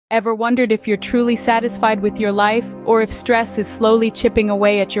Ever wondered if you're truly satisfied with your life, or if stress is slowly chipping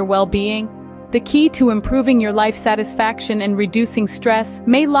away at your well-being? The key to improving your life satisfaction and reducing stress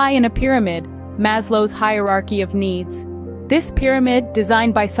may lie in a pyramid, Maslow's hierarchy of needs. This pyramid,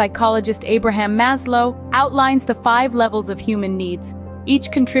 designed by psychologist Abraham Maslow, outlines the 5 levels of human needs,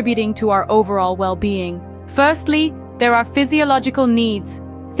 each contributing to our overall well-being. Firstly, there are physiological needs.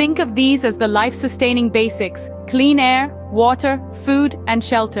 Think of these as the life-sustaining basics: clean air, water, food, and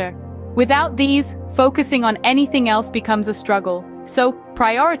shelter. Without these, focusing on anything else becomes a struggle, so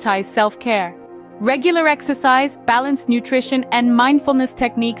prioritize self-care. Regular exercise, balanced nutrition, and mindfulness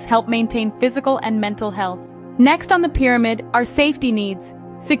techniques help maintain physical and mental health. Next on the pyramid are safety needs.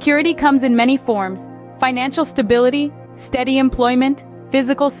 Security comes in many forms: financial stability, steady employment,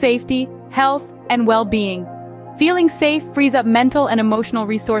 physical safety, health, and well-being. Feeling safe frees up mental and emotional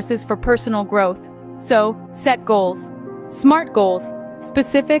resources for personal growth. So, set goals. Smart goals: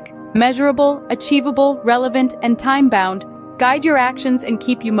 specific, measurable, achievable, relevant, and time-bound. Guide your actions and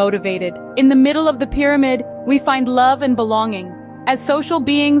keep you motivated. In the middle of the pyramid, we find love and belonging. As social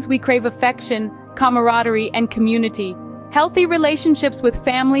beings, we crave affection, camaraderie, and community. Healthy relationships with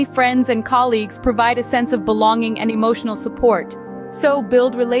family, friends, and colleagues provide a sense of belonging and emotional support. So,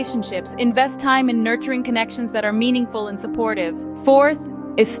 build relationships, invest time in nurturing connections that are meaningful and supportive. Fourth,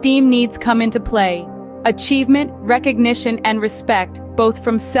 esteem needs come into play. Achievement, recognition, and respect, both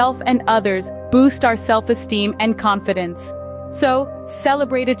from self and others, boost our self-esteem and confidence. So,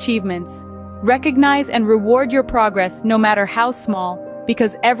 celebrate achievements. Recognize and reward your progress, no matter how small,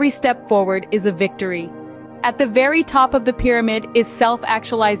 because every step forward is a victory. At the very top of the pyramid is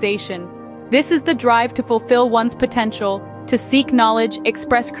self-actualization. This is the drive to fulfill one's potential, to seek knowledge,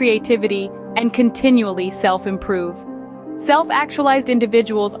 express creativity, and continually self-improve. Self-actualized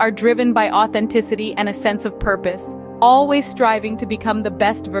individuals are driven by authenticity and a sense of purpose, always striving to become the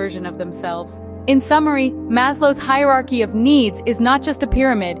best version of themselves. In summary, Maslow's hierarchy of needs is not just a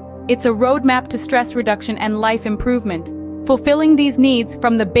pyramid, it's a roadmap to stress reduction and life improvement. Fulfilling these needs,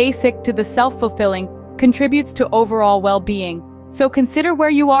 from the basic to the self-fulfilling, contributes to overall well-being. So consider where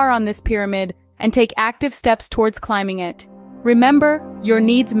you are on this pyramid and take active steps towards climbing it. Remember, your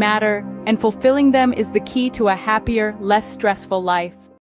needs matter, and fulfilling them is the key to a happier, less stressful life.